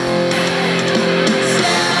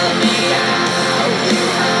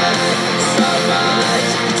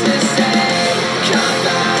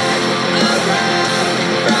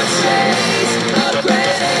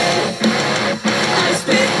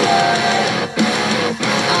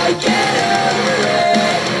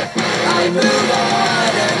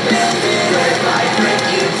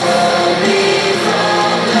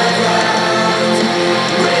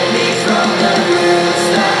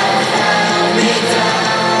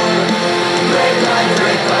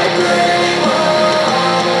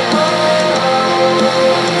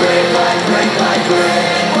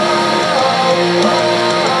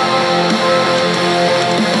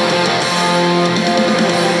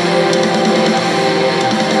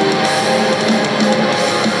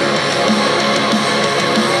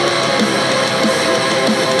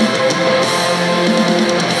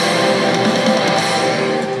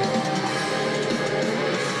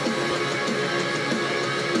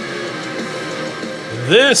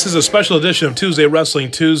This is a special edition of Tuesday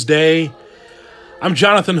Wrestling Tuesday. I'm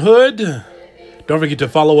Jonathan Hood. Don't forget to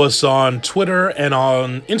follow us on Twitter and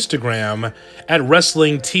on Instagram at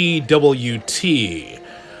WrestlingTWT.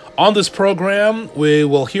 On this program, we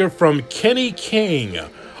will hear from Kenny King,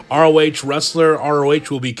 ROH wrestler. ROH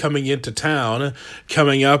will be coming into town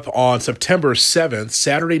coming up on September 7th,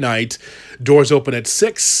 Saturday night. Doors open at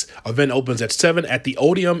 6. Event opens at 7 at the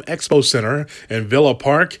Odeum Expo Center in Villa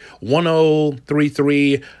Park,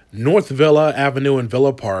 1033 North Villa Avenue in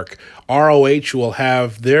Villa Park. ROH will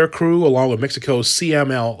have their crew along with Mexico's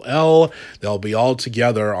CMLL. They'll be all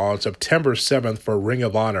together on September 7th for Ring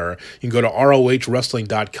of Honor. You can go to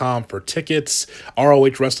ROHWrestling.com for tickets,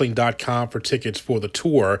 ROHWrestling.com for tickets for the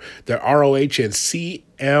tour. The ROH and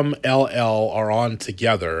CMLL are on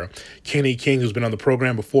together. Kenny King, who's been on the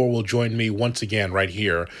program before, will join me once again right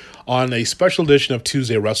here on a special edition of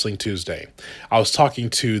Tuesday Wrestling Tuesday. I was talking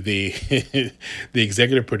to the the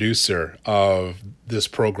executive producer of this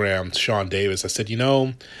program, Sean Davis. I said,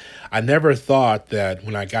 I never thought that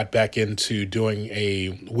when I got back into doing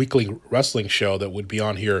a weekly wrestling show that would be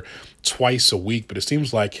on here twice a week, but it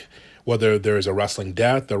seems like whether there's a wrestling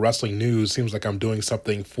death or wrestling news, seems like I'm doing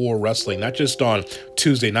something for wrestling, not just on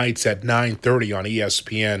Tuesday nights at 9:30 on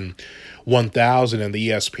ESPN 1000 and the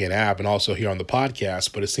ESPN app, and also here on the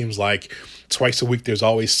podcast, but it seems like twice a week there's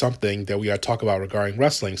always something that we got to talk about regarding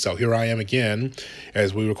wrestling. So here I am again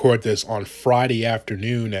as we record this on Friday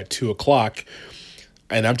afternoon at 2 o'clock,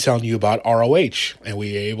 and I'm telling you about ROH, and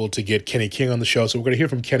we were able to get Kenny King on the show, so we're going to hear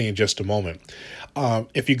from Kenny in just a moment.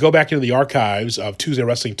 If you go back into the archives of Tuesday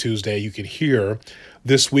Wrestling Tuesday, you can hear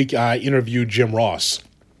this week I interviewed Jim Ross.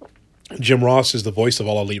 Jim Ross is the voice of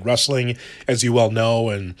All Elite Wrestling, as you well know,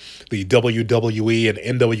 and the WWE and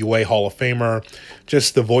NWA Hall of Famer,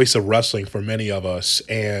 just the voice of wrestling for many of us.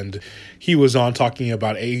 And he was on talking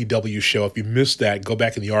about AEW show. If you missed that, go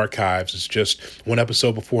back in the archives. It's just one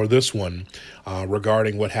episode before this one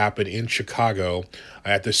regarding what happened in Chicago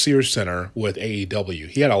at the Sears Center with AEW.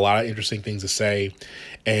 He had a lot of interesting things to say,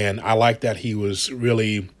 and I like that he was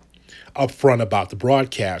really upfront about the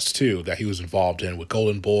broadcast too that he was involved in with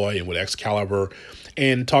Golden Boy and with Excalibur,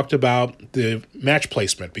 and talked about the match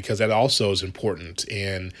placement, because that also is important,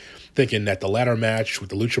 and thinking that the ladder match with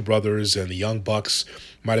the Lucha Brothers and the Young Bucks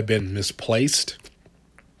might have been misplaced.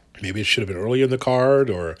 Maybe it should have been earlier in the card,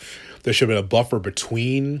 or there should have been a buffer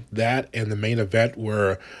between that and the main event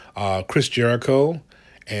where Chris Jericho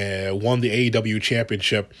won the AEW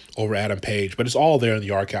championship over Adam Page. But it's all there in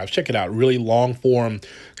the archives. Check it out. Really long-form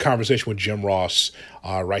conversation with Jim Ross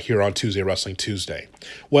right here on Tuesday Wrestling Tuesday.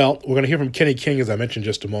 Well, we're going to hear from Kenny King, as I mentioned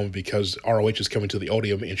just a moment, because ROH is coming to the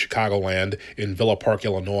Odeum in Chicagoland in Villa Park,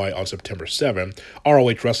 Illinois on September 7th.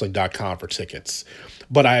 ROHWrestling.com for tickets.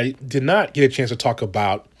 But I did not get a chance to talk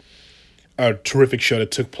about a terrific show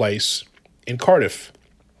that took place in Cardiff,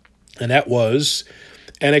 and that was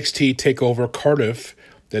NXT TakeOver Cardiff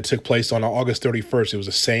that took place on August 31st. It was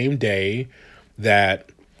the same day that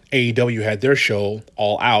AEW had their show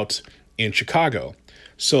All Out in Chicago.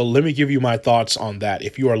 So let me give you my thoughts on that.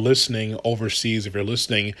 If you are listening overseas, if you're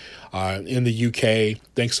listening in the UK,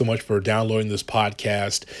 thanks so much for downloading this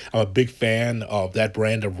podcast. I'm a big fan of that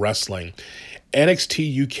brand of wrestling.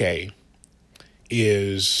 NXT UK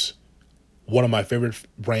is one of my favorite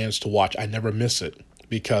brands to watch. I never miss it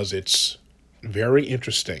because it's very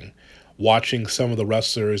interesting. Watching some of the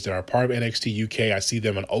wrestlers that are part of NXT UK, I see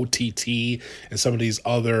them on OTT and some of these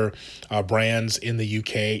other brands in the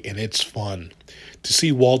UK, and it's fun. To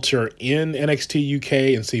see Walter in NXT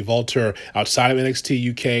UK and see Walter outside of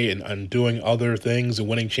NXT UK and doing other things and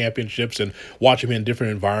winning championships and watch him in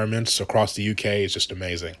different environments across the UK is just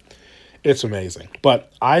amazing. It's amazing.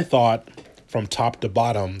 But I thought from top to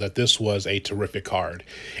bottom that this was a terrific card.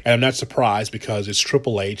 And I'm not surprised because it's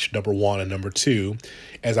Triple H, number one, and number two.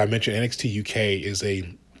 As I mentioned, NXT UK is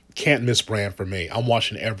a can't-miss brand for me. I'm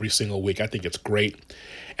watching every single week. I think it's great.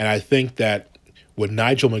 And I think that with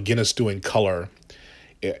Nigel McGuinness doing color,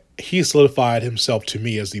 he solidified himself to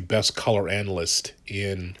me as the best color analyst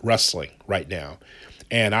in wrestling right now.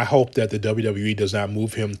 And I hope that the WWE does not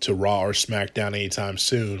move him to Raw or SmackDown anytime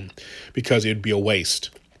soon, because it would be a waste.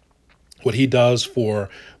 What he does for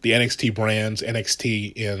the NXT brands,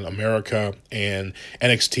 NXT in America and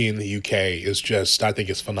NXT in the UK is just, I think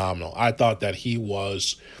it's phenomenal. I thought that he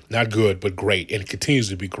was not good, but great, and continues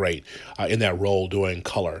to be great in that role doing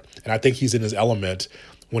color. And I think he's in his element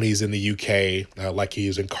when he's in the UK, like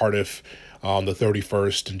he's in Cardiff on the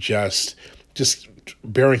 31st, and just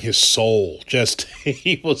bearing his soul.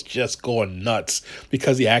 He was just going nuts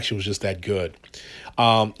because the action was just that good.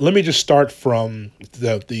 Let me just start from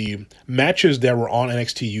the matches that were on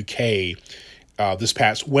NXT UK this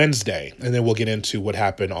past Wednesday, and then we'll get into what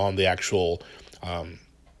happened on the actual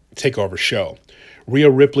takeover show. Rhea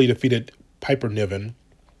Ripley defeated Piper Niven.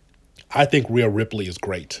 I think Rhea Ripley is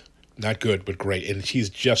great. Not good, but great. And she's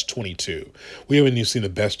just 22. We haven't even seen the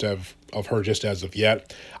best of her just as of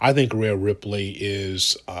yet. I think Rhea Ripley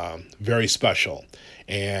is very special.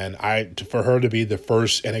 And for her to be the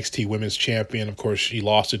first NXT Women's Champion, of course, she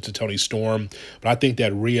lost it to Toni Storm. But I think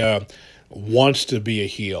that Rhea wants to be a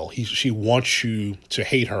heel. She wants you to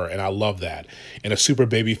hate her, and I love that. And a super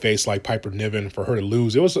baby face like Piper Niven, for her to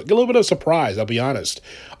lose, it was a little bit of a surprise, I'll be honest.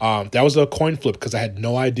 That was a coin flip because I had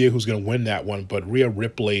no idea who's going to win that one. But Rhea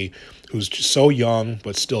Ripley, who's just so young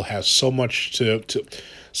but still has so much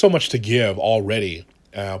to give already,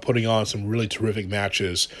 putting on some really terrific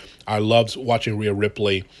matches. I loved watching Rhea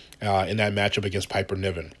Ripley in that matchup against Piper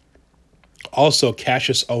Niven. Also,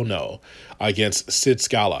 Cassius Ohno against Sid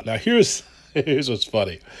Scala. Now, here's what's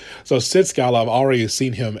funny. So, Sid Scala, I've already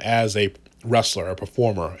seen him as a wrestler, a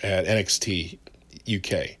performer at NXT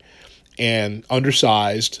UK. And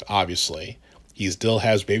undersized, obviously. He still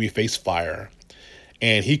has babyface fire.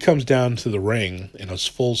 And he comes down to the ring in his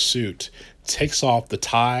full suit, takes off the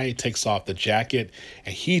tie, takes off the jacket,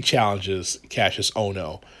 and he challenges Cassius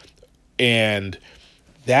Ohno. And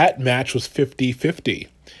that match was 50-50.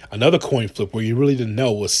 Another coin flip where you really didn't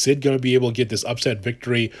know, was Sid going to be able to get this upset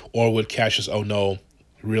victory, or would Cassius Ohno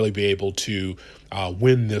really be able to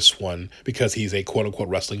win this one because he's a quote-unquote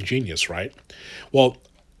wrestling genius, right? Well,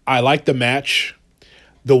 I like the match.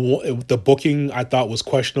 The booking I thought was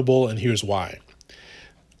questionable, and here's why.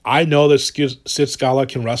 I know that Sid Scala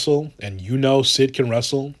can wrestle, and you know Sid can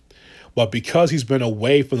wrestle, but because he's been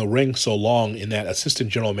away from the ring so long in that assistant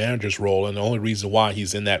general manager's role, and the only reason why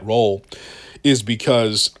he's in that role is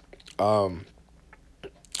because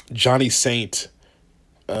Johnny Saint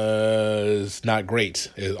is not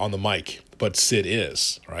great on the mic, but Sid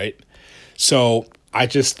is, right? So I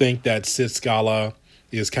just think that Sid Scala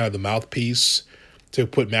is kind of the mouthpiece to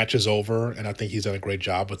put matches over, and I think he's done a great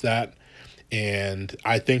job with that. And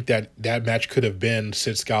I think that match could have been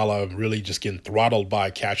Sid Scala really just getting throttled by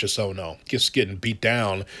Cassius Ohno, just getting beat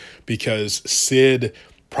down, because Sid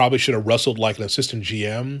probably should have wrestled like an assistant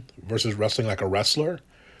GM versus wrestling like a wrestler.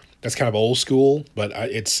 That's kind of old school, but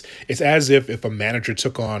it's as if a manager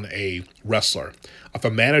took on a wrestler. If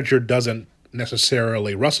a manager doesn't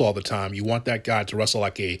necessarily wrestle all the time, you want that guy to wrestle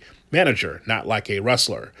like a manager, not like a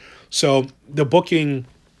wrestler. So the booking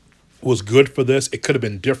was good for this. It could have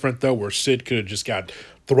been different, though, where Sid could have just got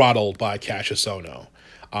throttled by Cassius Ohno.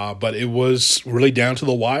 But it was really down to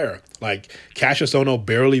the wire. Like, Cassius Ohno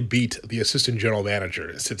barely beat the assistant general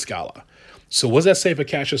manager, Sid Scala. So what does that say for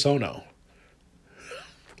Cassius Ohno?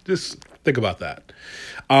 Just think about that.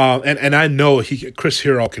 And I know Chris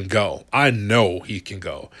Hero can go. I know he can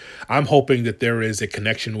go. I'm hoping that there is a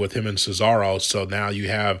connection with him and Cesaro, so now you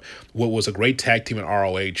have what was a great tag team at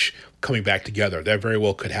ROH coming back together. That very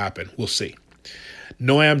well could happen. We'll see.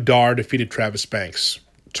 Noam Dar defeated Travis Banks.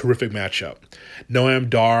 Terrific matchup. Noam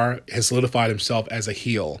Dar has solidified himself as a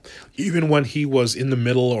heel. Even when he was in the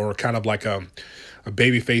middle or kind of like a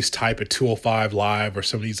babyface type at 205 Live or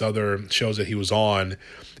some of these other shows that he was on,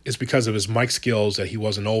 it's because of his mic skills that he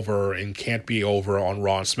wasn't over and can't be over on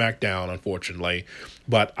Raw and SmackDown, unfortunately.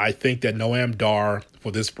 But I think that Noam Dar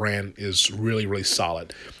for this brand is really, really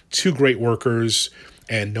solid. Two great workers,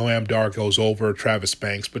 and Noam Dar goes over Travis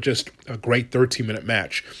Banks, but just a great 13-minute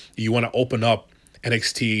match. You want to open up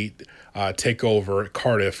NXT TakeOver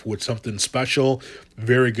Cardiff with something special.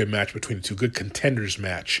 Very good match between the two. Good contenders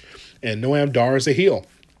match. And Noam Dar is a heel.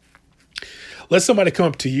 Let somebody come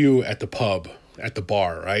up to you at the pub, at the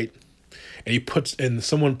bar, right? And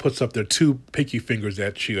someone puts up their two pinky fingers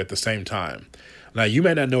at you at the same time. Now, you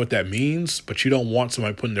may not know what that means, but you don't want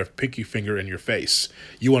somebody putting their pinky finger in your face.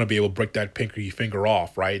 You want to be able to break that pinky finger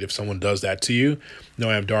off, right? If someone does that to you.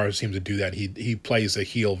 Noam Dar seems to do that. He plays a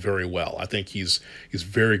heel very well. I think he's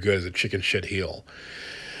very good as a chicken shit heel.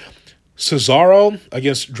 Cesaro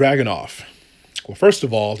against Dragunov. Well, first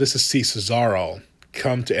of all, this is see Cesaro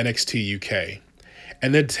come to NXT UK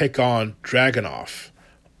and then take on Dragunov.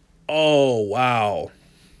 Oh, wow.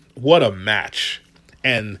 What a match.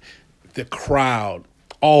 And the crowd,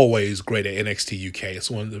 always great at NXT UK.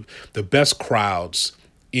 It's one of the best crowds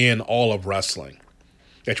in all of wrestling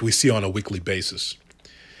that we see on a weekly basis.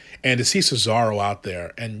 And to see Cesaro out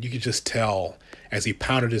there, and you could just tell as he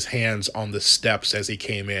pounded his hands on the steps as he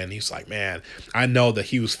came in, he's like, man, I know that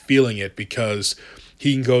he was feeling it because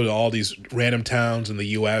he can go to all these random towns in the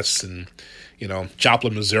U.S. and,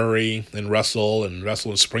 Joplin, Missouri, and wrestle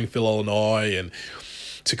in Springfield, Illinois, and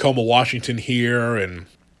Tacoma, Washington here, and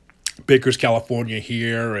Baker's, California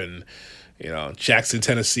here, and Jackson,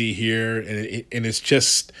 Tennessee here, and it's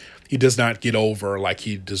just he does not get over like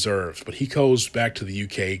he deserves. But he goes back to the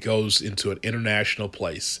UK, goes into an international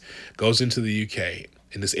place, goes into the UK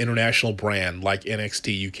in this international brand like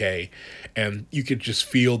NXT UK, and you could just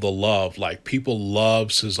feel the love. Like people love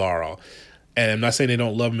Cesaro, and I'm not saying they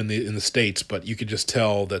don't love him in the States, but you could just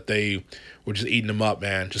tell that they were just eating him up,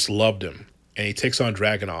 man. Just loved him. And he takes on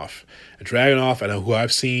Dragunov. And Dragunov, who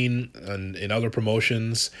I've seen in other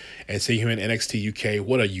promotions and seeing him in NXT UK,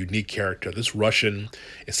 what a unique character. This Russian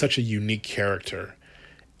is such a unique character.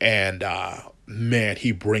 And, man,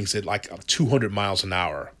 he brings it like 200 miles an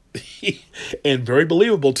hour. And very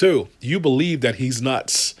believable, too. You believe that he's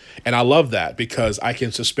nuts. And I love that because I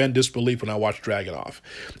can suspend disbelief when I watch Dragunov.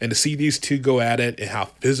 And to see these two go at it and how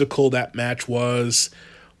physical that match was,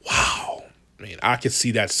 wow. I mean, I could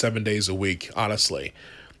see that 7 days a week, honestly.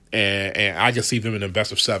 And I can see them in the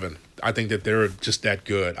best of 7. I think that they're just that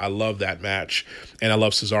good. I love that match. And I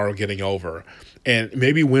love Cesaro getting over. And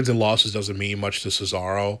maybe wins and losses doesn't mean much to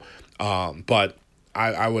Cesaro. But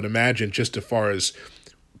I would imagine just as far as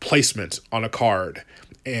placement on a card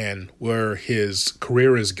and where his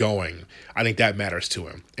career is going, I think that matters to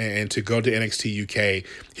him. And to go to NXT UK,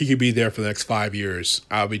 he could be there for the next 5 years.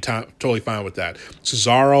 I'll be totally fine with that.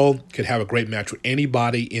 Cesaro could have a great match with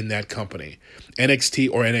anybody in that company,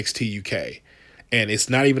 NXT or NXT UK. And it's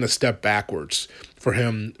not even a step backwards for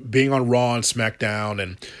him being on Raw and SmackDown.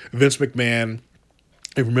 And Vince McMahon,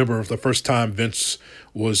 I remember the first time Vince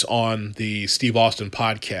was on the Steve Austin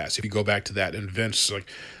podcast, if you go back to that, and Vince like,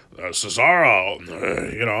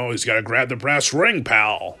 Cesaro, he's got to grab the brass ring,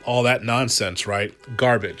 pal. All that nonsense, right?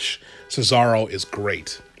 Garbage. Cesaro is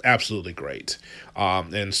great. Absolutely great.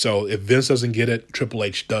 And so if Vince doesn't get it, Triple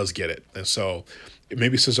H does get it. And so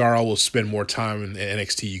maybe Cesaro will spend more time in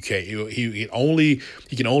NXT UK.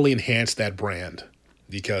 He can only enhance that brand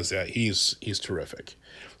because he's terrific.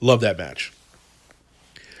 Love that match.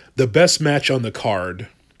 The best match on the card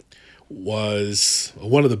was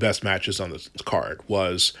one of the best matches on the card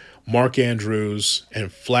was Mark Andrews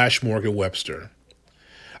and Flash Morgan Webster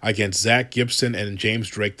against Zach Gibson and James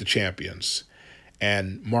Drake, the champions,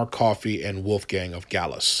 and Mark Coffey and Wolfgang of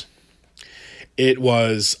Gallus. It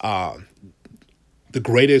was the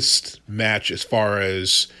greatest match as far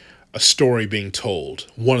as a story being told.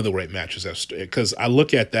 One of the great matches, because I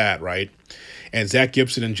look at that, right, and Zach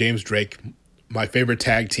Gibson and James Drake, my favorite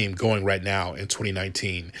tag team going right now in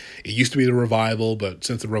 2019. It used to be the Revival, but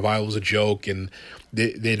since the Revival was a joke and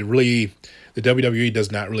the WWE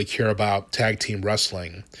does not really care about tag team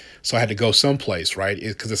wrestling. So I had to go someplace, right?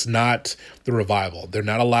 Because it's not the Revival. They're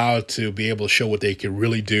not allowed to be able to show what they can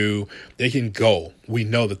really do. They can go. We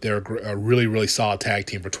know that they're a really, really solid tag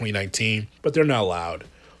team for 2019, but they're not allowed.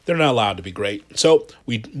 They're not allowed to be great. So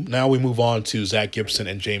we move on to Zach Gibson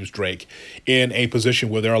and James Drake in a position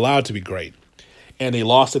where they're allowed to be great. And they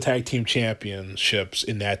lost the tag team championships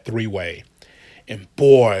in that 3-way. And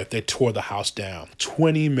boy, they tore the house down.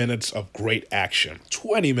 20 minutes of great action.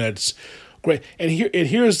 20 minutes, great. And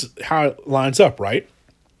here's how it lines up, right?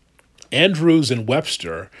 Andrews and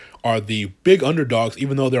Webster are the big underdogs,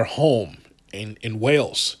 even though they're home in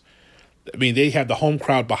Wales. I mean, they have the home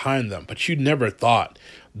crowd behind them. But you never thought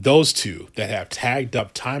those two that have tagged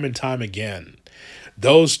up time and time again,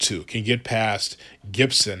 those two can get past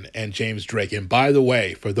Gibson and James Drake. And by the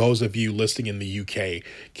way, for those of you listening in the UK,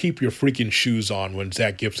 keep your freaking shoes on when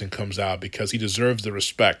Zach Gibson comes out because he deserves the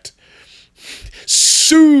respect.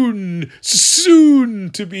 Soon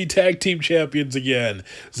to be tag team champions again,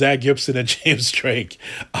 Zach Gibson and James Drake.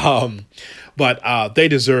 But they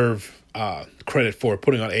deserve credit for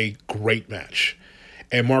putting on a great match.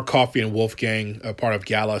 And Mark Coffey and Wolfgang, a part of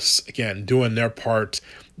Gallus, again, doing their part,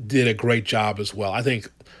 did a great job as well. I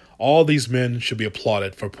think all these men should be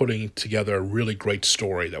applauded for putting together a really great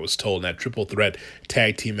story that was told in that triple threat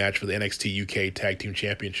tag team match for the NXT UK Tag Team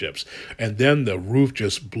Championships. And then the roof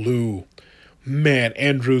just blew. Man,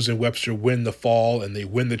 Andrews and Webster win the fall and they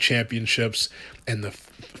win the championships. And the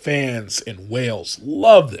fans in Wales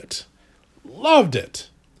loved it. Loved it.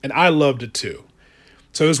 And I loved it too.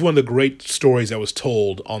 So it was one of the great stories that was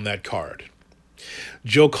told on that card.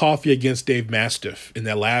 Joe Coffey against Dave Mastiff in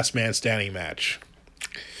that last man standing match.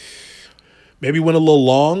 Maybe went a little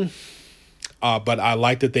long, but I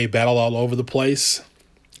like that they battled all over the place.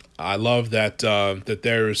 I love that that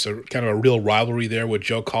there's a kind of a real rivalry there with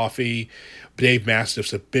Joe Coffey. Dave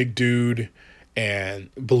Mastiff's a big dude and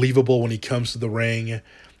believable when he comes to the ring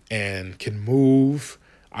and can move.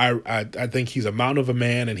 I think he's a mountain of a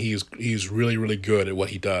man, and he's really, really good at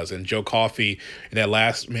what he does. And Joe Coffey in that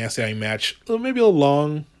last man standing match, maybe a little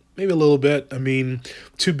long, Maybe a little bit. I mean,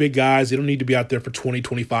 two big guys, they don't need to be out there for 20,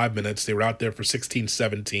 25 minutes. They were out there for 16,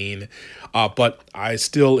 17. But I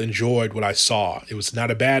still enjoyed what I saw. It was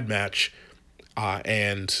not a bad match.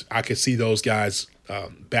 And I could see those guys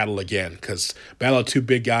battle again, because battle of two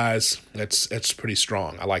big guys, that's pretty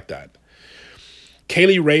strong. I like that.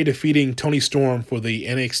 Kaylee Ray defeating Toni Storm for the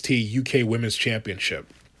NXT UK Women's Championship.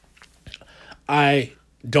 I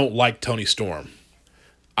don't like Toni Storm.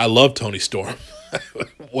 I love Toni Storm.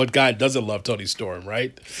 What guy doesn't love Toni Storm,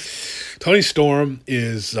 right? Toni Storm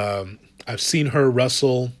is, I've seen her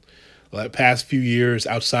wrestle the past few years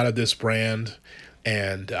outside of this brand,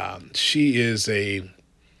 and she is a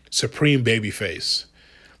supreme babyface.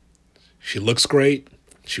 She looks great.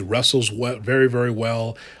 She wrestles well, very, very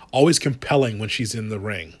well. Always compelling when she's in the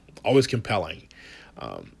ring. Always compelling.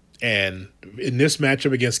 And in this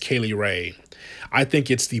matchup against Kaylee Ray, I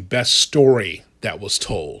think it's the best story that was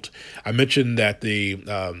told. I mentioned that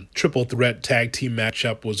the triple threat tag team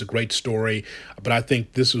matchup was a great story, but I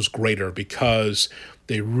think this was greater because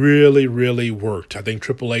they really, really worked. I think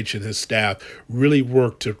Triple H and his staff really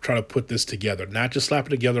worked to try to put this together, not just slap it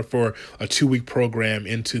together for a 2-week program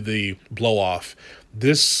into the blow-off.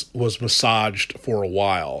 This was massaged for a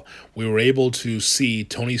while. We were able to see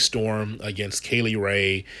Toni Storm against Kaylee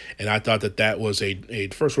Ray, and I thought that was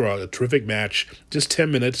first of all, a terrific match. Just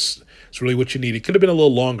 10 minutes is really what you need. It could have been a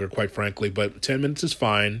little longer, quite frankly, but 10 minutes is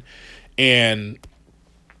fine. And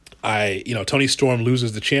Toni Storm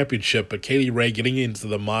loses the championship, but Kaylee Ray getting into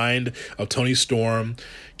the mind of Toni Storm,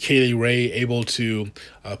 Kaylee Ray able to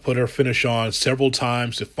put her finish on several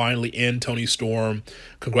times to finally end Toni Storm.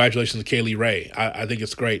 Congratulations to Kaylee Ray. I think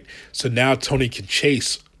it's great. So now Toni can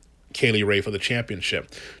chase Kaylee Ray for the championship.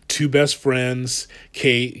 Two best friends.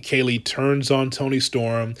 Kaylee turns on Toni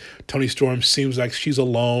Storm. Toni Storm seems like she's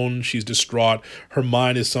alone. She's distraught. Her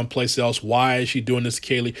mind is someplace else. Why is she doing this to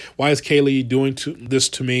Kaylee? Why is Kaylee doing this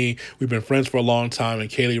to me? We've been friends for a long time, and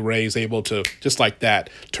Kaylee Ray is able to, just like that,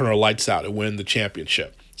 turn her lights out and win the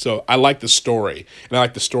championship. So I like the story, and I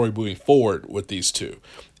like the story moving forward with these two.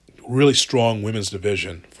 Really strong women's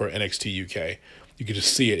division for NXT UK. You can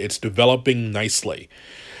just see it. It's developing nicely.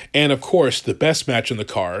 And, of course, the best match on the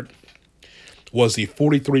card was the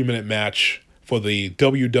 43-minute match for the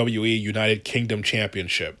WWE United Kingdom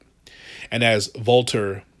Championship. And as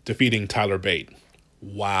Walter defeating Tyler Bate.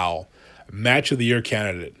 Wow. Match of the year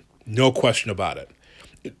candidate. No question about it.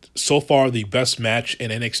 So far, the best match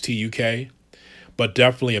in NXT UK, but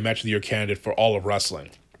definitely a match of the year candidate for all of wrestling.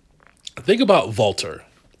 Think about Walter.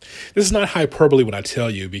 This is not hyperbole when I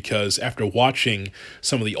tell you, because after watching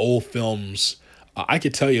some of the old films, I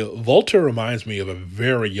could tell you, Walter reminds me of a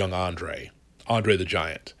very young Andre the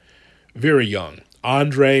Giant. Very young.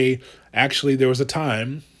 Andre, actually, there was a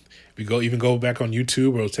time, if you go back on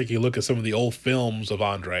YouTube or take a look at some of the old films of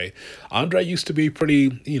Andre. Andre used to be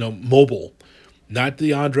pretty, mobile. Not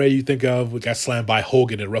the Andre you think of got slammed by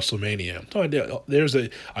Hogan at WrestleMania. There's a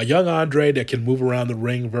young Andre that can move around the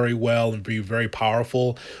ring very well and be very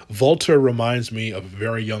powerful. Walter reminds me of a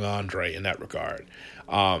very young Andre in that regard.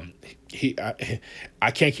 I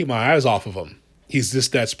can't keep my eyes off of him. He's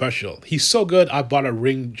just that special. He's so good. I bought a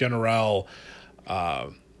Ring General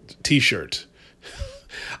t-shirt.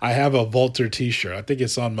 I have a Walter t-shirt. I think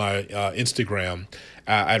it's on my Instagram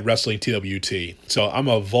at Wrestling TWT. So I'm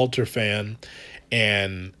a Walter fan,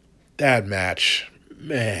 and that match,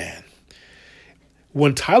 man.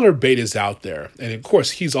 When Tyler Bate is out there, and of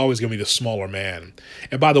course he's always going to be the smaller man.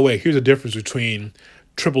 And by the way, here's the difference between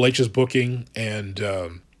Triple H's booking and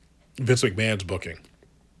Vince McMahon's booking.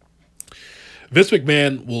 Vince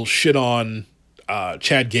McMahon will shit on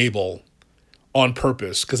Chad Gable on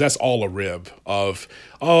purpose, because that's all a rib of,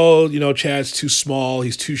 Chad's too small,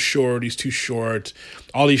 he's too short,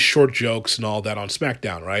 all these short jokes and all that on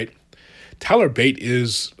SmackDown, right? Tyler Bate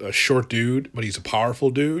is a short dude, but he's a powerful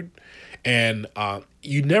dude. And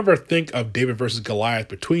you never think of David versus Goliath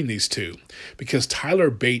between these two, because Tyler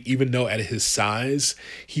Bate, even though at his size,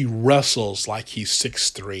 he wrestles like he's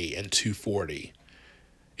 6'3" and 240.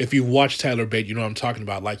 If you watch Tyler Bate, you know what I'm talking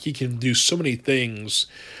about. Like, he can do so many things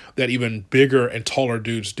that even bigger and taller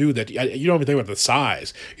dudes do that you don't even think about the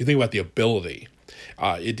size. You think about the ability.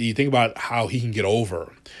 You think about how he can get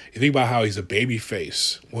over. You think about how he's a baby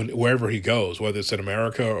face wherever he goes, whether it's in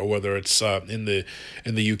America or whether it's in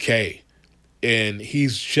the UK. And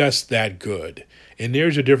he's just that good. And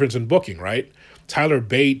there's a difference in booking, right? Tyler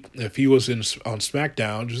Bate, if he was on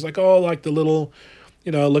SmackDown, just like, like the little,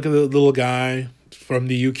 look at the little guy from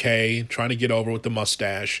the UK trying to get over with the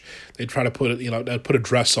mustache. They try to put a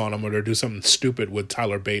dress on him, or do something stupid with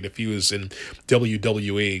Tyler Bate if he was in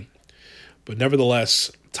WWE. But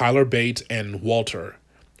nevertheless, Tyler Bate and Walter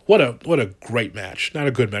What a great match. Not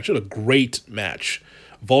a good match, but a great match.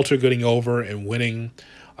 Walter getting over and winning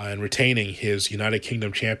and retaining his United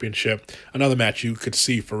Kingdom Championship. Another match you could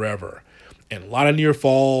see forever. And a lot of near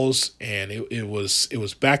falls, and it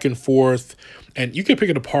was back and forth. And you can pick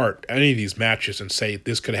it apart, any of these matches, and say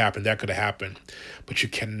this could happen, that could happen. But you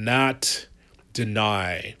cannot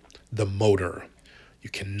deny the motor. You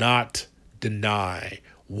cannot deny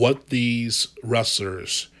what these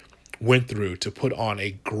wrestlers went through to put on a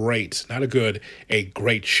great, not a good, a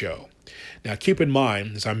great show. Now, keep in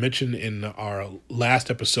mind, as I mentioned in our last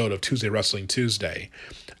episode of Tuesday Wrestling Tuesday,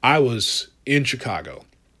 I was in Chicago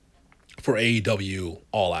for AEW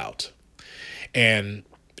All Out. And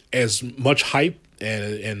as much hype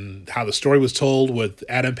and how the story was told with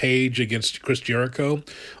Adam Page against Chris Jericho,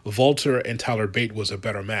 Walter and Tyler Bate was a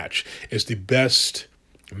better match. It's the best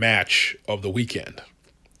match of the weekend.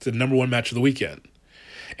 It's the number one match of the weekend.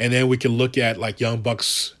 And then we can look at like Young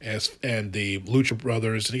Bucks and the Lucha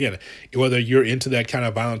Brothers. And again, whether you're into that kind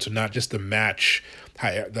of violence or not, just the match,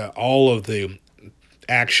 all of the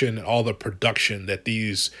action, all the production that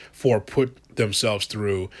these four put themselves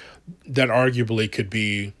through, that arguably could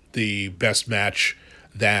be the best match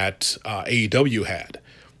that AEW had.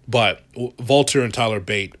 But Walter and Tyler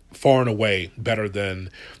Bate, far and away better than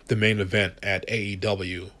the main event at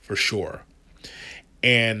AEW for sure.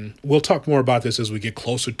 And we'll talk more about this as we get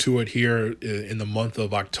closer to it here in the month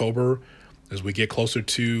of October, as we get closer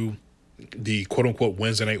to the quote-unquote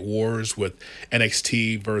Wednesday Night Wars with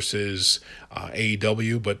NXT versus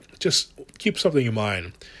AEW. But just keep something in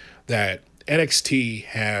mind that NXT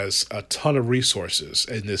has a ton of resources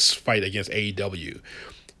in this fight against AEW.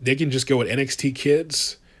 They can just go with NXT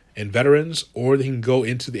kids and veterans, or they can go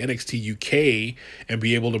into the NXT UK and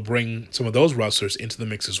be able to bring some of those wrestlers into the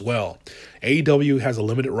mix as well. AEW has a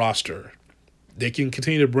limited roster. They can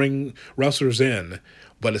continue to bring wrestlers in,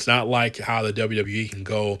 but it's not like how the WWE can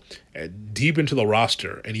go deep into the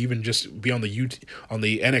roster and even just be on the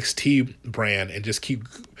NXT brand and just keep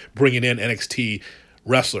bringing in NXT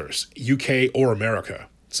wrestlers, UK or America.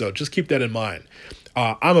 So just keep that in mind.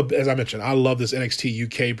 As I mentioned, I love this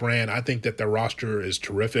NXT UK brand. I think that their roster is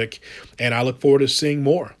terrific, and I look forward to seeing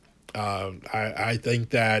more. I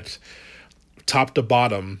think that top to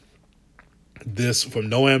bottom, this from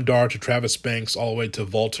Noam Dar to Travis Banks all the way to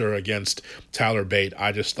Walter against Tyler Bate,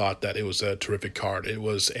 I just thought that it was a terrific card. It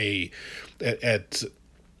was at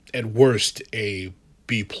worst a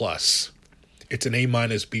B+. It's an A-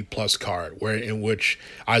 B+ card, in which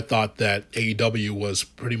I thought that AEW was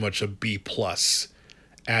pretty much a B+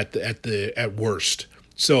 at worst.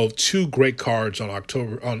 So two great cards on August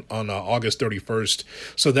 31st.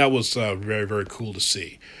 So that was very, very cool to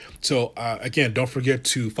see. So again, don't forget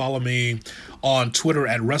to follow me on Twitter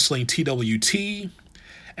at WrestlingTWT,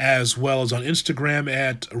 as well as on Instagram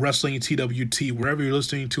at WrestlingTWT, wherever you're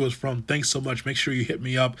listening to us from. Thanks so much. Make sure you hit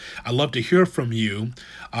me up. I'd love to hear from you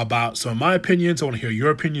about some of my opinions. I want to hear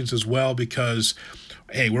your opinions as well, because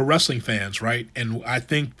hey, we're wrestling fans, right? And I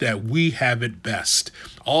think that we have it best.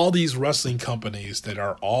 All these wrestling companies that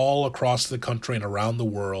are all across the country and around the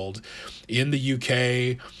world, in the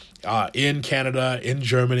UK, in Canada, in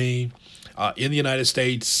Germany, in the United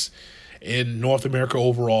States, in North America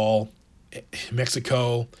overall,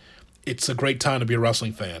 Mexico, it's a great time to be a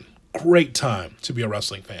wrestling fan. Great time to be a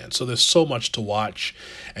wrestling fan. So there's so much to watch,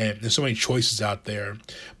 and there's so many choices out there.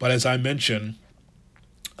 But as I mentioned,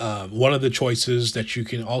 one of the choices that you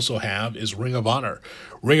can also have is Ring of Honor.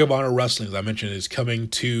 Ring of Honor Wrestling, as I mentioned, is coming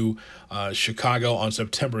to Chicago on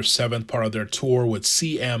September 7th, part of their tour with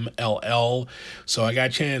CMLL. So I got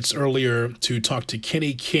a chance earlier to talk to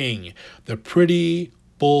Kenny King, the Pretty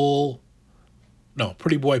Boy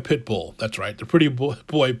Pitbull. That's right. The Pretty Boy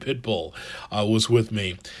Pitbull was with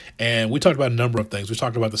me. And we talked about a number of things. We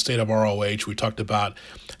talked about the state of ROH. We talked about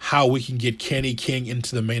how we can get Kenny King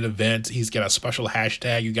into the main event. He's got a special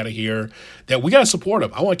hashtag. You got to hear that. We got to support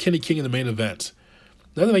him. I want Kenny King in the main event.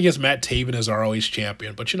 Nothing against Matt Taven as ROH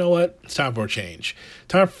champion, but you know what? It's time for a change.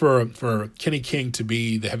 Time for Kenny King to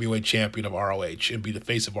be the heavyweight champion of ROH and be the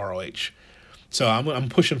face of ROH. So I'm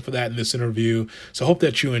pushing for that in this interview. So I hope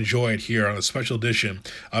that you enjoy it here on a special edition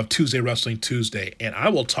of Tuesday Wrestling Tuesday. And I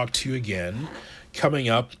will talk to you again coming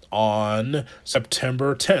up on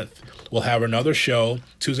September 10th. We'll have another show,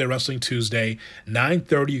 Tuesday Wrestling Tuesday,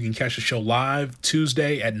 9:30. You can catch the show live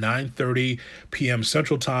Tuesday at 9:30 p.m.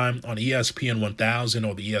 Central Time on ESPN 1000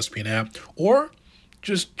 or the ESPN app, or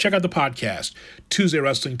just check out the podcast, Tuesday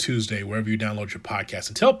Wrestling Tuesday, wherever you download your podcast.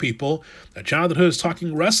 And tell people that Jonathan Hood is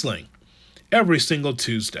talking wrestling every single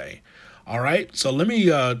Tuesday. All right, so let me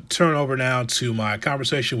turn over now to my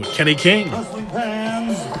conversation with Kenny King. Wrestling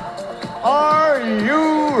fans, Are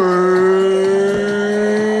you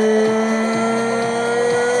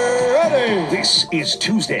ready? This is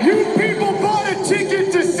Tuesday. You people bought a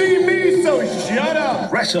ticket to see me, so shut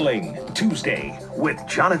up. Wrestling Tuesday with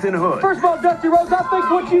Jonathan Hood. First of all, Dusty Rhodes, I think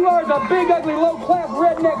what you are is a big, ugly, low-class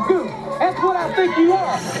redneck goof. That's what I think you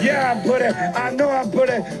are. Yeah, I'm put it. I know I'm put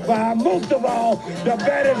it. But I'm most of all the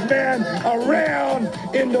baddest man around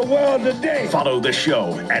in the world today. Follow the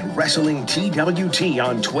show at Wrestling TWT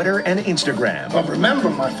on Twitter and Instagram. But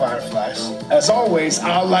remember, my fireflies, as always,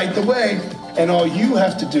 I'll light the way. And all you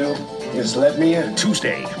have to do is let me in.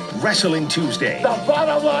 Tuesday, Wrestling Tuesday. The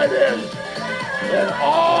bottom line is, in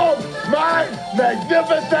all my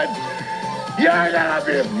magnificence, you're gonna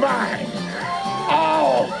be mine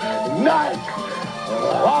all night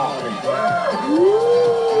long.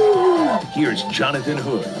 Here's Jonathan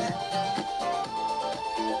Hood.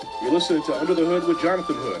 You're listening to Under the Hood with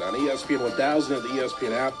Jonathan Hood on ESPN 1000 and the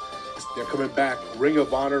ESPN app. They're coming back. Ring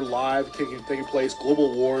of Honor live, taking place.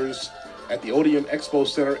 Global Wars at the Odeum Expo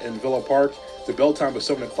Center in Villa Park. The bell time is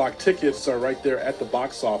 7 o'clock. Tickets are right there at the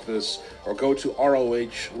box office, or go to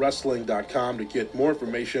ROHWrestling.com to get more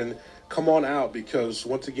information. Come on out, because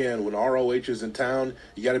once again, when ROH is in town,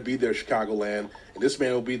 you got to be there, Chicagoland. And this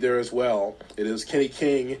man will be there as well. It is Kenny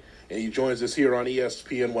King, and he joins us here on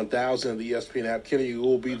ESPN 1000 and the ESPN app. Kenny, you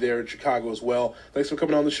will be there in Chicago as well. Thanks for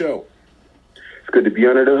coming on the show. It's good to be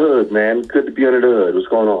under the hood, man. Good to be under the hood. What's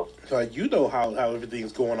going on? You know how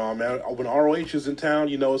everything's going on, man. When ROH is in town,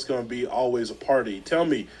 you know it's going to be always a party. Tell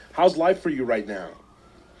me, how's life for you right now?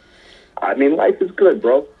 I mean, life is good,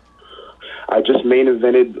 bro. I just main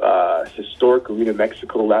evented historic Arena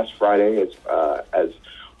Mexico last Friday as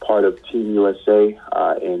part of Team USA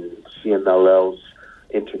in CMLL's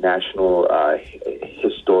international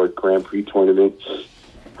historic Grand Prix tournament.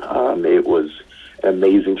 It was an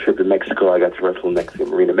amazing trip to Mexico. I got to wrestle next to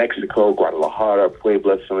Arena Mexico, Guadalajara,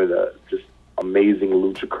 Puebla, some of the just amazing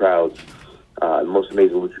lucha crowds, the most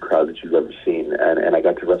amazing lucha crowds that you've ever seen, and I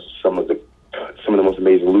got to wrestle some of the most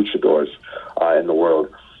amazing luchadors in the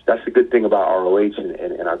world. That's the good thing about ROH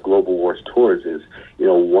and our Global Wars tours is, you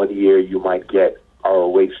know, one year you might get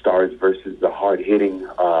ROH stars versus the hard-hitting,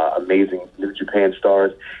 amazing New Japan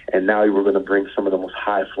stars, and now we're going to bring some of the most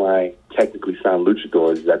high-flying, technically sound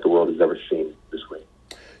luchadors that the world has ever seen this week.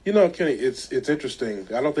 You know, Kenny, it's interesting.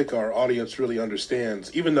 I don't think our audience really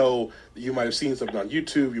understands, even though you might have seen something on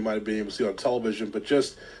YouTube, you might have been able to see it on television, but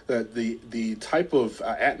just that the type of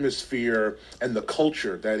atmosphere and the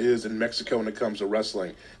culture that is in Mexico when it comes to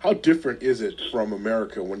wrestling. How different is it from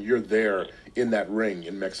America when you're there in that ring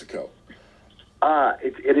in Mexico?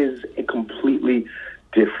 It is a completely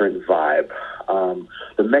different vibe.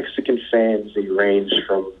 The Mexican fans, they range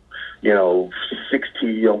from,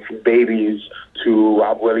 60, from babies to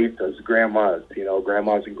abuelitas, grandmas,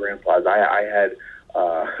 grandmas and grandpas. I had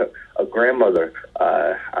a grandmother,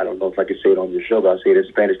 I don't know if I could say it on your show, but I'll say it in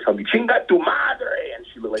Spanish, tell me, chinga tu madre, and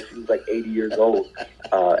she looked like she was like 80 years old,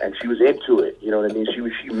 and she was into it, you know what I mean? She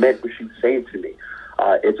meant what she was saying to me.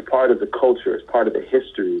 It's part of the culture, it's part of the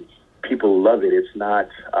history. People love it. It's not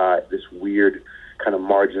this weird kind of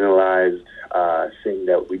marginalized thing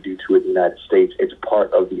that we do to it in the United States. It's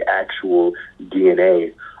part of the actual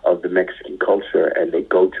DNA of the Mexican culture, and they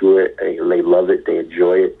go to it, they love it, they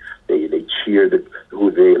enjoy it, they cheer who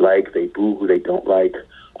they like, they boo who they don't like,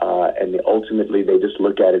 and ultimately they just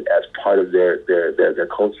look at it as part of their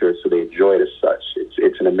culture, so they enjoy it as such.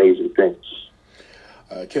 It's an amazing thing.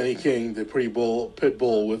 Kenny King, the Pit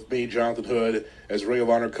Bull with me, Jonathan Hood, as Ring of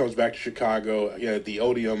Honor comes back to Chicago at the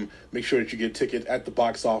Odeum. Make sure that you get a ticket at the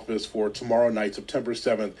box office for tomorrow night, September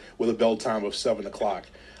 7th, with a bell time of 7 o'clock.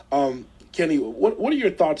 Kenny, what are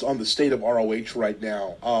your thoughts on the state of ROH right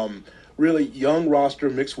now? Really young roster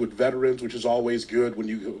mixed with veterans, which is always good when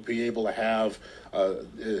you be able to have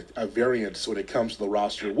a variance when it comes to the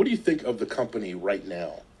roster. What do you think of the company right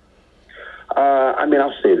now?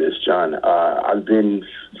 I'll say this, John. I've been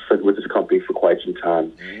with this company for quite some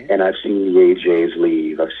time, and I've seen the AJs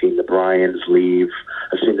leave. I've seen the Bryans leave.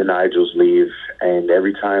 I've seen the Nigels leave. And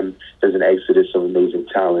every time there's an exodus of amazing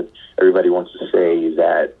talent, everybody wants to say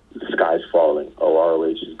that the sky's falling. Oh,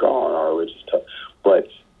 ROH is gone. ROH is tough. But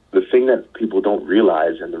the thing that people don't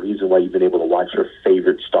realize, and the reason why you've been able to watch your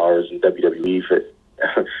favorite stars in WWE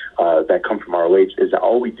that come from ROH, is that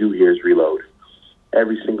all we do here is reload.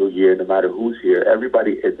 Every single year, no matter who's here,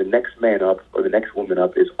 everybody, the next man up or the next woman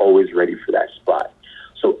up is always ready for that spot.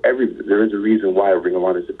 So there is a reason why Ring of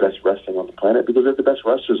Honor is the best wrestling on the planet, because they're the best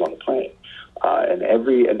wrestlers on the planet. And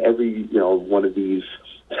every one of these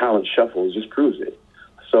talent shuffles just proves it.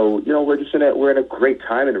 So we're in a great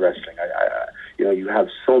time in wrestling. you have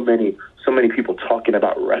so many people talking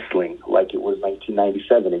about wrestling like it was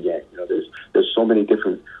 1997 again. There's so many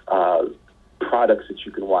different products that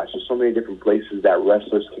you can watch. There's so many different places that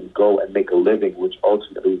wrestlers can go and make a living, which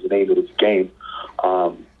ultimately is the name of this game.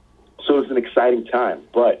 So it's an exciting time,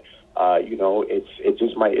 but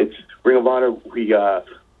it's Ring of Honor.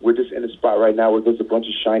 We're just in a spot right now where there's a bunch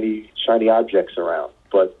of shiny objects around.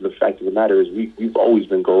 But the fact of the matter is we've always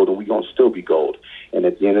been gold, and we're going to still be gold. And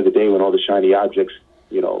at the end of the day, when all the shiny objects,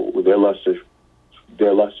 with their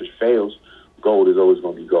luster fails, gold is always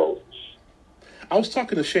going to be gold. I was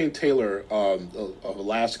talking to Shane Taylor of the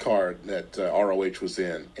last card that ROH was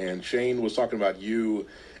in, and Shane was talking about you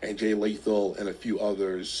and Jay Lethal and a few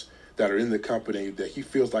others that are in the company that he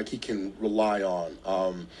feels like he can rely on.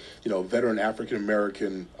 Veteran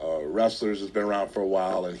African-American wrestlers has been around for a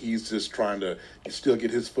while, and he's just trying to still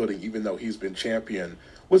get his footing even though he's been champion.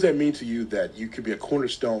 What does that mean to you that you could be a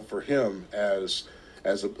cornerstone for him as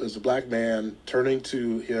a black man turning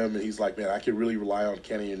to him, and he's like, man, I can really rely on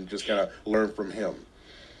Kenny and just kind of learn from him?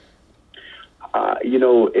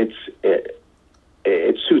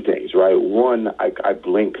 It's two things, right? One, I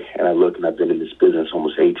blink and I look, and I've been in this business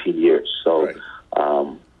almost 18 years. So right.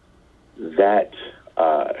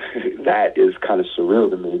 That is kind of surreal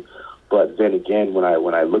to me. But then again, when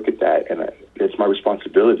I look at that, and it's my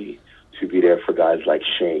responsibility to be there for guys like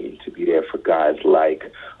Shane, to be there for guys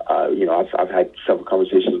like, I've had several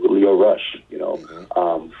conversations with Leo Rush,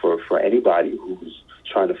 for anybody who's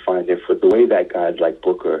trying to find their foot, the way that guys like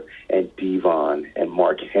Booker and Devon and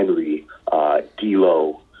Mark Henry,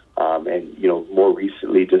 D'Lo, and more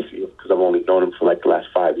recently, just because I've only known him for like the last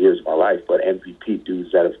 5 years of my life, but MVP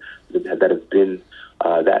dudes that have been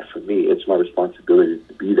that for me. It's my responsibility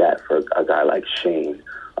to be that for a guy like Shane,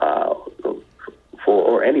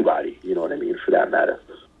 or anybody, you know what I mean, for that matter.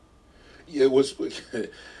 It was.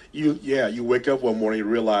 You wake up one morning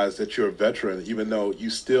and realize that you're a veteran, even though you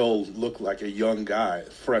still look like a young guy,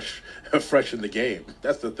 fresh in the game.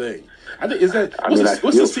 That's the thing. I think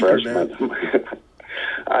what's the secret, man?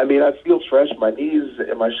 I mean, I feel fresh. My knees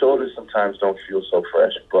and my shoulders sometimes don't feel so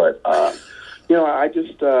fresh, but I'm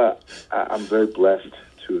very blessed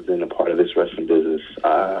to have been a part of this wrestling business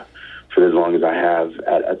for as long as I have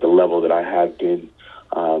at the level that I have been.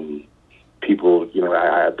 People,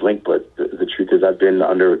 I blink, but the truth is I've been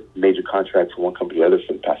under major contracts for one company or the other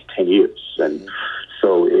for the past 10 years. And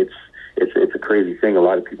so it's a crazy thing. A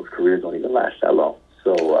lot of people's careers don't even last that long.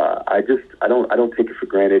 So I don't take it for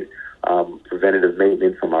granted. Preventative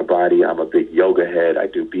maintenance on my body. I'm a big yoga head. I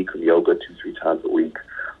do Bikram yoga 2-3 times a week.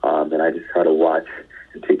 And I just try to watch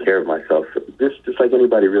and take care of myself. Just like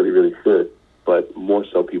anybody really, really should, but more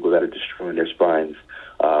so people that are destroying their spines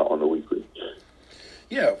on the weekly.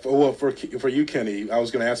 Yeah, for you, Kenny, I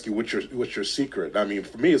was going to ask you what's your secret. I mean,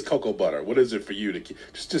 for me, it's cocoa butter. What is it for you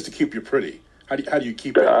just to keep you pretty? How do you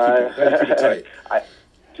keep it? Tight?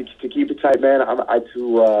 To keep it tight, man.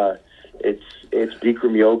 It's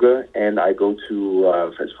Bikram yoga, and I go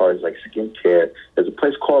to as far as like skincare. There's a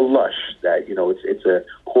place called Lush that it's a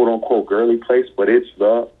quote unquote girly place, but it's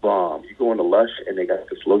the bomb. You go into Lush, and they got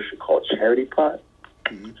this lotion called Charity Pot.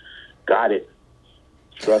 Mm-hmm. Got it.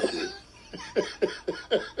 Trust me.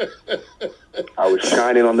 I was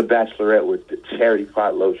shining on The Bachelorette with the Charity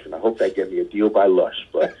Pot lotion. I hope that gave me a deal by Lush,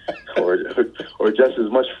 but or just as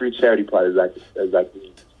much free Charity Pot as I can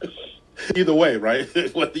use. Either way, right?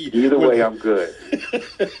 Either way, I'm good.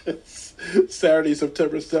 Saturday,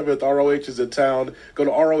 September 7th, ROH is in town. Go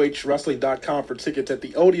to ROHWrestling.com for tickets at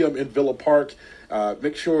the Odeum in Villa Park.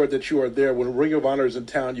 Make sure that you are there. When Ring of Honor is in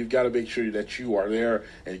town, you've got to make sure that you are there.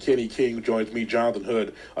 And Kenny King joins me, Jonathan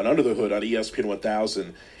Hood, on Under the Hood on ESPN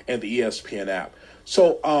 1000 and the ESPN app.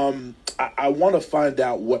 So I want to find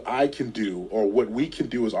out what I can do or what we can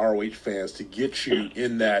do as ROH fans to get you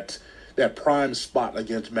in that prime spot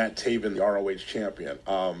against Matt Taven, the ROH champion.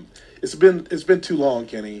 It's been too long,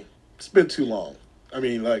 Kenny. It's been too long. I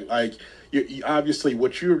mean, like you obviously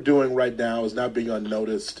what you're doing right now is not being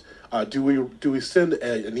unnoticed. Do we send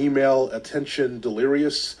an email, attention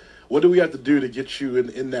delirious? What do we have to do to get you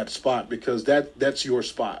in that spot? Because that's your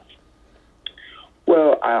spot.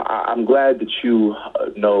 Well, I'm glad that you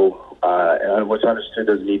know, and what's understood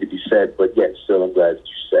doesn't need to be said, but yet still I'm glad that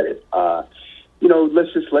you said it.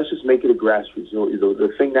 Let's just make it a grassroots.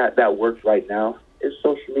 The thing that works right now is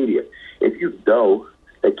social media. If you know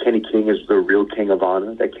that Kenny King is the real King of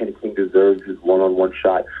Honor, that Kenny King deserves his one-on-one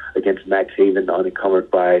shot against Matt Taven,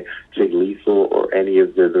 unencumbered by Jay Lethal or any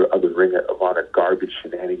of the other Ring of Honor garbage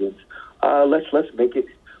shenanigans, let's make it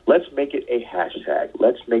a hashtag.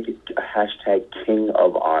 Let's make it a hashtag King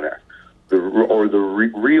of Honor.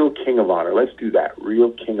 real King of Honor. Let's do that.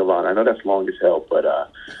 Real King of Honor. I know that's long as hell, but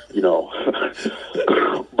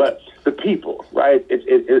but the people, right?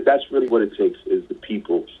 That's really what it takes, is the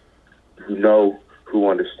people who know, who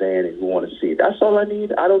understand, and who want to see. That's all I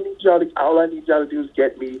need. I don't need y'all to. All I need y'all to do is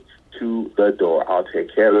get me to the door. I'll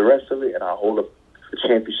take care of the rest of it, and I'll hold up the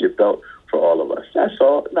championship belt for all of us. That's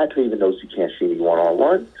all. Matt Taven knows he can't see me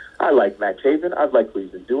one-on-one. I like Matt Taven. I like what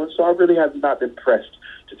he's been doing, so I really have not been pressed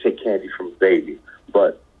to take candy from a baby.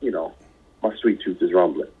 But, my sweet tooth is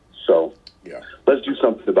rumbling. So yeah, let's do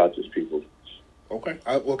something about this, people. Okay.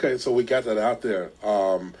 Okay, so we got that out there.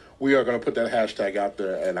 We are going to put that hashtag out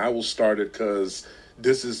there, and I will start it because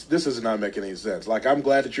this is not making any sense. Like, I'm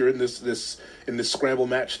glad that you're in this scramble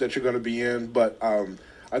match that you're going to be in, but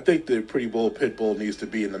I think the Pretty Bull Pitbull needs to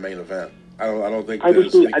be in the main event. I don't think I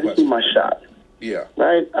just need my shot. Yeah.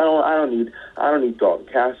 Right. I don't need Dalton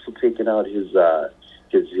Castle taking out his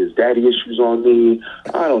daddy issues on me.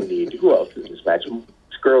 I don't need who else in this match.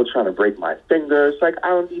 This girl trying to break my fingers. Like, I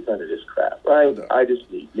don't need none of this crap. Right. No. I just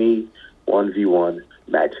need me 1v1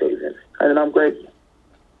 Matt Taven, and then I'm great.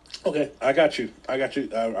 Okay, I got you. I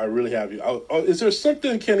really have you. Is there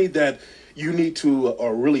something, Kenny, that you need to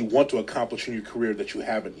or really want to accomplish in your career that you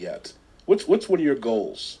haven't yet? What's one of your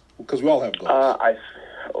goals? Because we all have goals.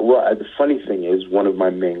 The funny thing is, one of my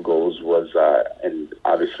main goals was, and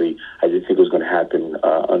obviously I didn't think it was going to happen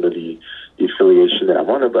under the affiliation that I'm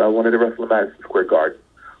under, but I wanted to wrestle in Madison Square Garden.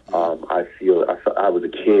 I was a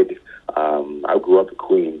kid. I grew up in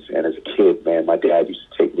Queens, and as a kid, man, my dad used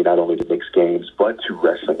to take me not only to Knicks games, but to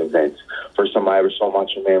wrestling events. First time I ever saw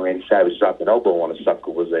Macho Man Randy Savage drop an elbow on a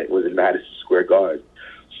sucker was in Madison Square Garden.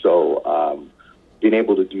 So being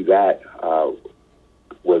able to do that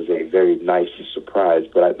was a very nice surprise.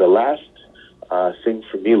 But the last thing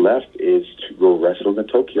for me left is to go wrestle in the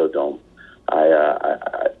Tokyo Dome.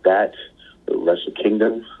 That Wrestle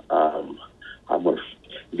Kingdom.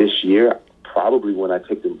 This year, probably when I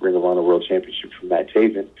take the Ring of Honor World Championship from Matt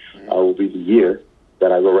Taven, will be the year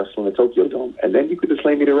that I go wrestle in the Tokyo Dome. And then you could just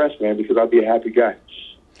lay me to rest, man, because I'll be a happy guy.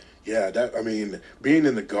 Yeah, being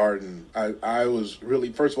in the Garden, I was really,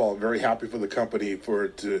 first of all, very happy for the company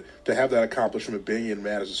to have that accomplishment, being in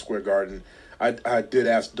Madison Square Garden. I did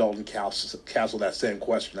ask Dalton Castle that same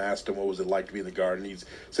question. I asked him what was it like to be in the Garden. He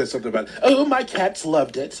said something about, oh, my cats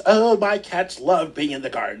loved it. Oh, my cats loved being in the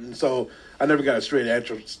Garden. So I never got a straight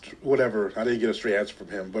answer, whatever. I didn't get a straight answer from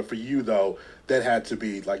him. But for you, though, that had to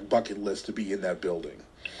be like bucket list to be in that building.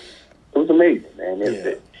 It was amazing, man.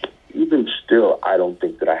 Yeah. Even still, I don't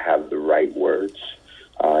think that I have the right words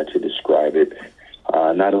to describe it.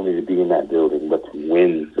 Not only to be in that building, but to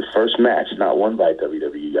win the first match, not won by a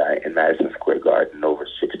WWE guy, in Madison Square Garden in over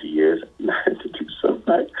 60 years. To do so,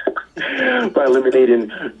 right? By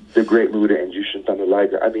eliminating the Great Muta and Jushin Thunder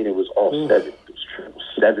Liger. I mean, it was all sevens. It was triple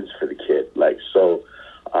sevens for the kid.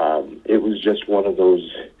 It was just one of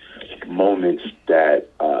those moments that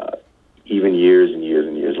even years and years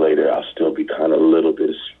and years later, I'll still be kind of a little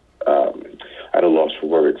bit at a loss for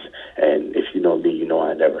words. And if you know me, you know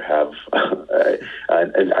I never have,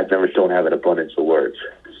 and I never don't have an abundance of words.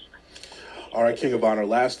 All right, King of Honor,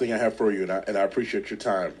 last thing I have for you, and I appreciate your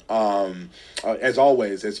time. As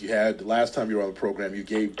always, as you had last time you were on the program, you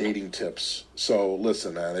gave dating tips. So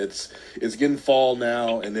listen, man, it's getting fall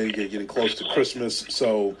now, and then you're getting close to Christmas.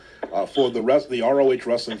 So for the ROH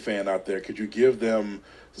wrestling fan out there, could you give them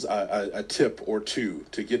a tip or two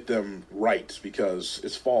to get them right, because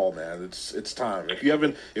it's fall, man. It's time. If you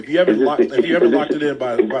haven't locked it in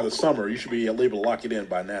by the summer, you should be able to lock it in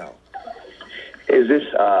by now. Is this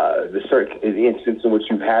the instance in which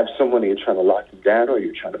you have someone and you're trying to lock them down, or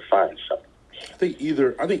you're trying to find someone? I think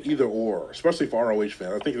either or, especially for ROH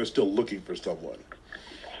fans. I think they're still looking for someone.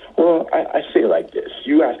 Well, I say it like this: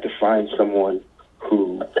 you have to find someone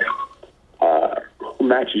who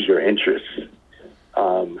matches your interests.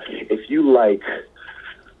 If you like,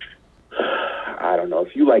 I don't know,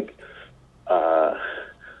 if you like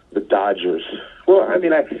the Dodgers, well, I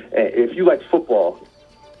mean, if you like football,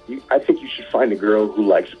 I think you should find a girl who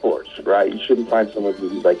likes sports, right? You shouldn't find someone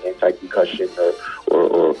who's like anti-concussion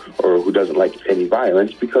or who doesn't like any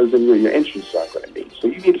violence, because then your interests aren't going to meet. So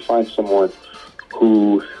you need to find someone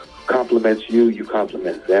who compliments you, you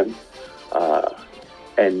compliment them,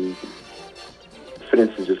 and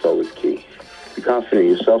confidence is just always key. Be confident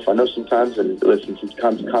in yourself. I know sometimes, and listen,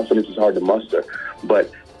 sometimes confidence is hard to muster, but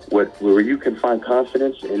where you can find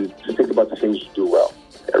confidence, and just think about the things you do well.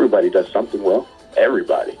 Everybody does something well.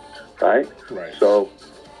 Everybody, right? Right. So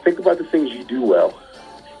think about the things you do well,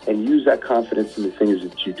 and use that confidence in the things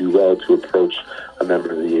that you do well to approach a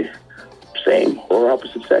member of the same or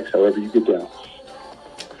opposite sex, however you get down.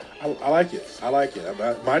 I like it. I like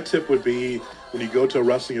it. My tip would be when you go to a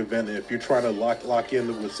wrestling event, if you're trying to lock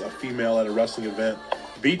in with a female at a wrestling event,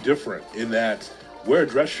 be different in that wear a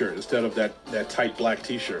dress shirt instead of that tight black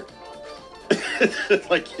T-shirt.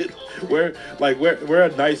 Wear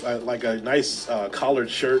a nice collared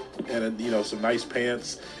shirt and some nice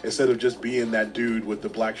pants instead of just being that dude with the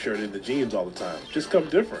black shirt and the jeans all the time. Just come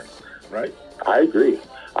different, right? I agree.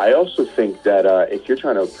 I also think that if you're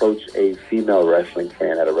trying to approach a female wrestling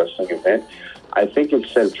fan at a wrestling event, I think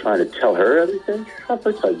instead of trying to tell her everything, have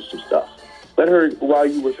her tell you some stuff. Let her wow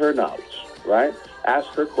you with her knowledge, right? Ask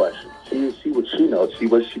her questions. See what she knows, see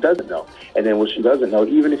what she doesn't know. And then what she doesn't know,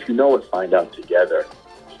 even if you know it, find out together.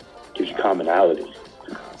 Gives you commonality.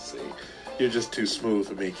 See, you're just too smooth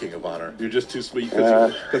for me, King of Honor. You're just too smooth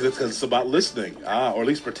because it's about listening, or at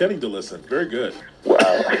least pretending to listen. Very good. Wow.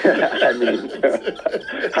 I mean,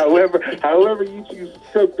 however you choose to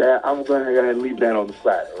take that, I'm going to go ahead and leave that on the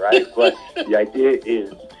side, right? But the idea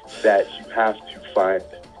is that you have to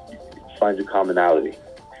find your commonality.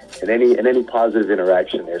 In any positive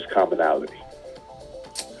interaction, there's commonality.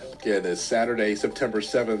 Again, it's Saturday, September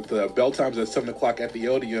 7th. Bell time's at 7 o'clock at the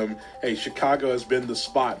Odeum. Hey, Chicago has been the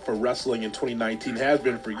spot for wrestling in 2019. Has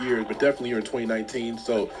been for years, but definitely here in 2019.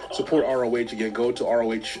 So support ROH again. Go to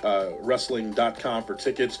ROHwrestling.com for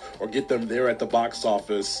tickets or get them there at the box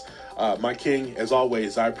office. My king, as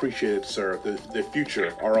always, I appreciate it, sir. The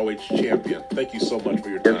future ROH champion. Thank you so much for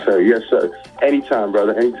your time. Yes, sir. Yes, sir. Anytime,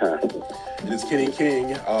 brother. Anytime. It is Kenny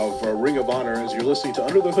King of Ring of Honor as you're listening to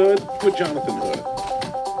Under the Hood with Jonathan Hood.